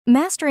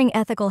Mastering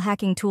ethical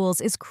hacking tools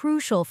is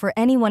crucial for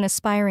anyone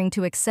aspiring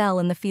to excel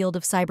in the field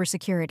of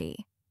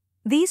cybersecurity.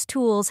 These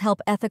tools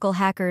help ethical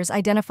hackers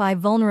identify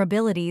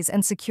vulnerabilities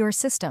and secure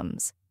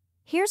systems.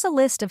 Here's a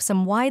list of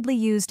some widely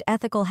used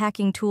ethical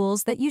hacking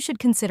tools that you should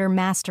consider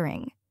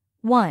mastering.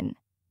 1.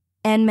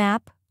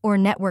 Nmap, or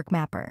Network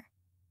Mapper.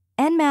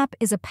 Nmap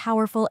is a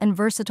powerful and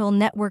versatile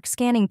network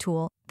scanning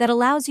tool that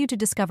allows you to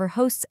discover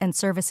hosts and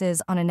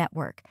services on a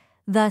network,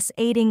 thus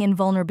aiding in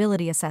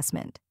vulnerability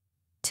assessment.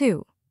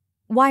 2.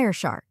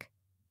 Wireshark.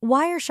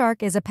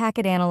 Wireshark is a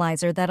packet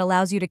analyzer that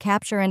allows you to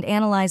capture and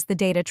analyze the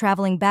data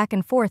traveling back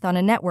and forth on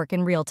a network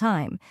in real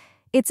time.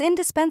 It's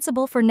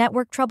indispensable for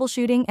network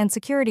troubleshooting and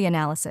security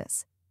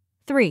analysis.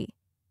 3.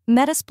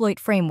 Metasploit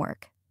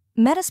framework.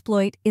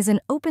 Metasploit is an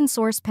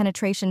open-source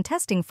penetration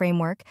testing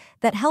framework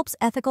that helps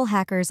ethical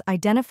hackers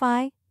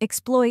identify,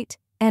 exploit,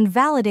 and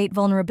validate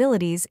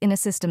vulnerabilities in a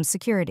system's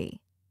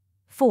security.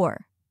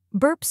 4.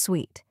 Burp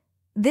Suite.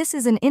 This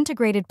is an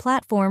integrated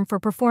platform for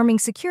performing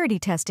security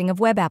testing of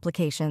web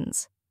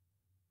applications.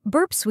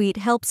 Burp Suite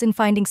helps in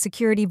finding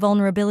security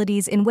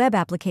vulnerabilities in web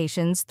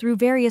applications through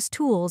various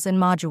tools and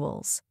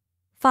modules.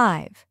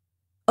 5.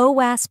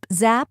 OWASP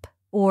ZAP,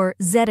 or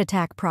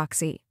Z-Attack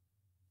Proxy.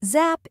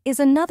 ZAP is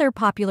another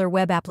popular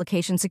web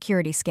application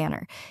security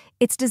scanner.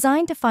 It's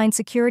designed to find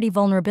security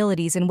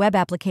vulnerabilities in web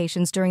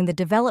applications during the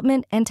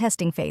development and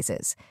testing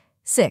phases.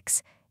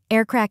 6.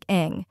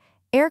 AirCrack-Eng.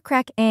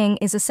 AirCrack-Eng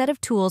is a set of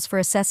tools for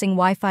assessing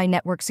Wi-Fi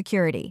network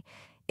security.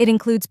 It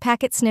includes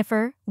Packet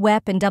Sniffer,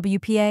 WEP and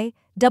WPA,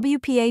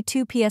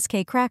 WPA2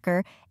 PSK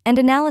Cracker, and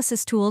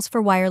analysis tools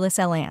for wireless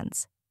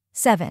LANs.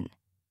 7.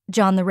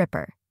 John the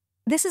Ripper.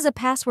 This is a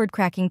password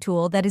cracking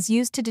tool that is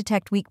used to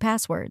detect weak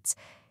passwords.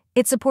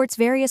 It supports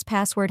various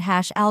password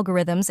hash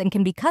algorithms and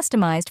can be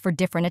customized for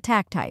different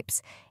attack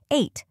types.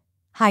 8.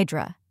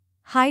 Hydra.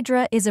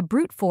 Hydra is a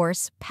brute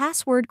force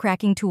password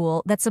cracking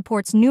tool that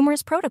supports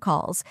numerous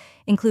protocols,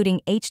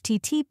 including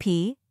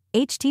HTTP,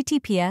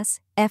 HTTPS,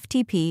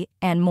 FTP,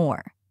 and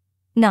more.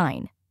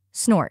 9.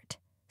 Snort.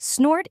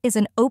 Snort is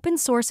an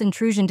open-source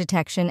intrusion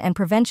detection and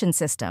prevention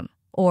system,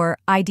 or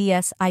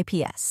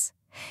IDS-IPS.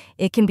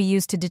 It can be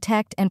used to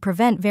detect and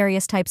prevent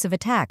various types of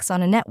attacks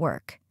on a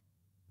network.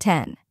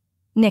 10.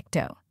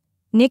 Nikto.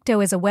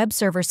 Nikto is a web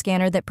server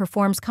scanner that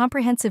performs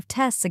comprehensive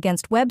tests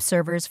against web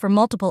servers for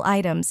multiple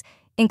items,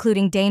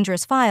 including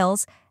dangerous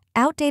files,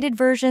 outdated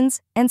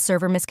versions, and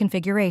server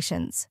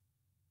misconfigurations.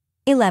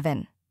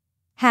 11.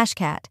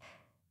 Hashcat.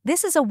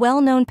 This is a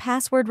well-known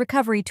password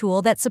recovery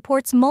tool that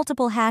supports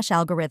multiple hash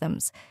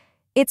algorithms.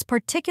 It's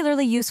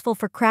particularly useful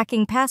for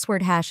cracking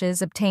password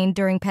hashes obtained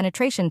during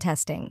penetration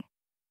testing.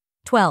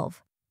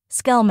 12.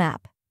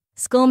 SkillMap.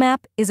 SkillMap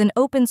is an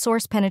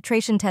open-source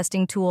penetration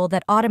testing tool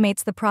that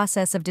automates the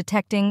process of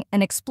detecting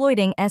and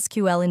exploiting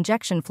SQL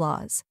injection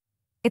flaws.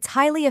 It's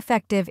highly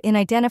effective in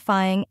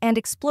identifying and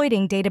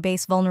exploiting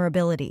database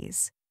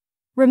vulnerabilities.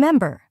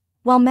 Remember,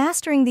 while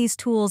mastering these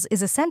tools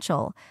is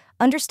essential,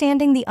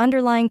 understanding the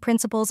underlying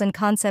principles and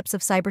concepts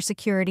of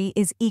cybersecurity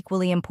is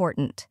equally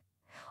important.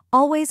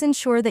 Always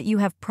ensure that you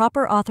have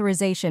proper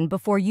authorization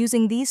before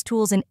using these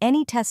tools in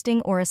any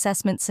testing or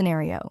assessment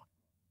scenario.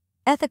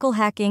 Ethical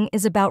hacking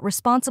is about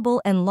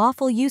responsible and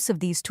lawful use of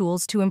these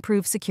tools to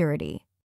improve security.